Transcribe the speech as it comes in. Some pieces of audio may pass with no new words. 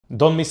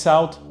Don't miss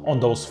out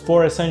on those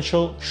 4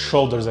 essential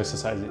shoulders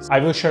exercises. I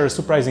will share a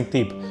surprising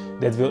tip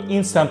that will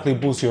instantly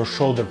boost your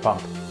shoulder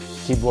pump.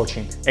 Keep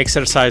watching.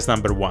 Exercise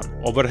number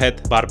 1,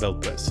 overhead barbell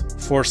press,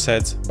 4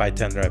 sets by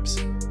 10 reps.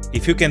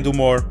 If you can do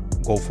more,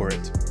 go for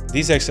it.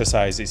 This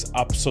exercise is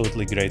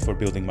absolutely great for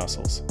building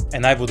muscles,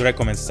 and I would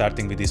recommend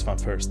starting with this one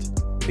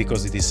first,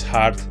 because it is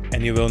hard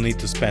and you will need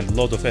to spend a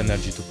lot of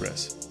energy to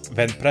press.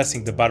 When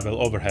pressing the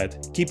barbell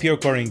overhead, keep your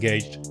core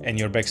engaged and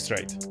your back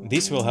straight.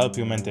 This will help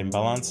you maintain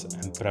balance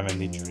and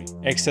prevent injury.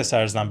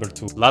 Exercise number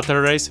 2,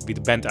 lateral raise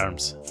with bent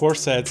arms, 4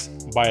 sets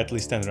by at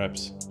least 10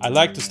 reps. I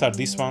like to start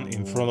this one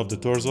in front of the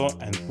torso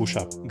and push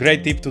up.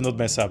 Great tip to not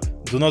mess up.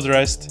 Do not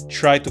rest,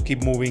 try to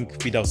keep moving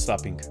without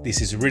stopping.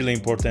 This is really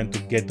important to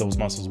get those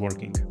muscles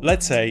working.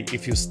 Let's say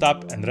if you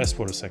stop and rest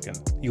for a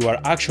second, you are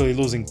actually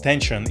losing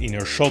tension in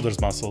your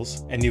shoulders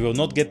muscles and you will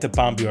not get the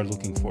pump you are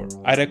looking for.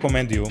 I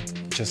recommend you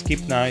just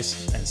keep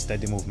nice and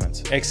steady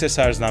movements.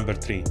 Exercise number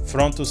 3,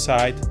 front to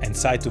side and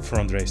side to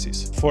front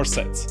raises, 4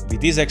 sets.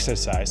 With this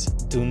exercise,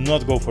 do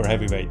not go for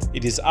heavy weight.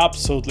 It is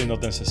absolutely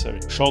not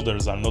necessary.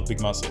 Shoulders are not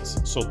big muscles,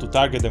 so to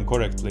target them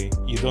correctly,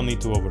 you don't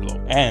need to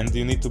overload. And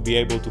you need to be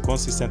able to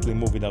consistently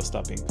move without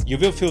stopping. You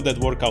will feel that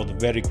workout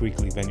very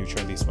quickly when you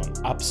try this one.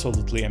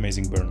 Absolutely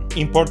amazing burn.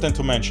 Important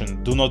to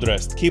mention, do not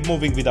rest. Keep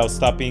moving without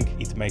stopping,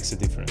 it makes a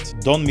difference.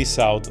 Don't miss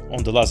out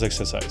on the last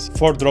exercise.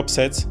 4 drop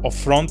sets of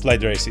front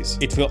leg raises.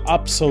 It will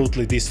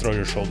absolutely destroy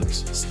your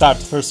shoulders. Start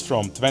first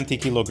from 20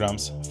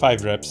 kilograms,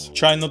 5 reps.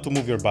 Try not to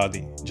move your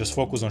body, just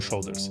focus on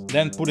shoulders.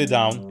 Then put it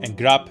down and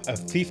grab a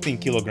 15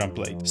 kilogram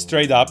plate.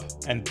 Straight up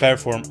and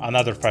perform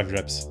another 5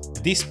 reps.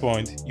 At this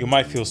point, you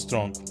might feel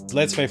strong.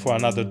 Let's wait for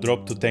another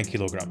drop to 10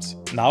 kilograms.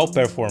 Now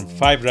perform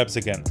 5 reps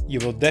again. You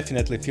will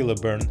definitely feel a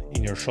burn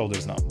in your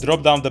shoulders now.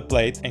 Drop down the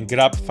plate and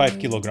grab 5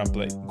 kilogram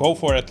plate. Go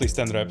for at least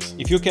 10 reps.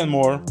 If you can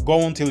more,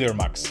 go until your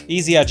max.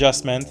 Easy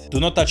adjustment. Do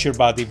not touch your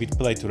body with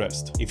plate to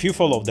rest. If you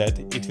follow that,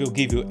 it will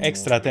give you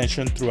extra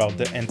tension throughout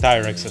the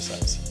entire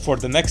exercise. For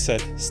the next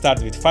set,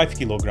 start with 5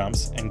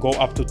 kilograms and go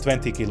up to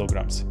 20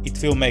 kilograms.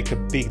 It will make a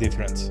big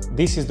difference.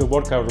 This is the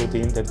workout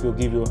routine that will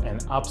give you an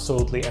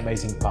absolutely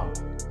amazing pump.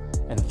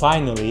 And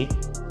finally,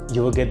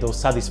 you will get those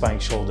satisfying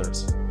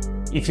shoulders.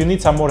 If you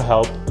need some more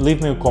help,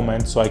 leave me a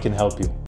comment so I can help you.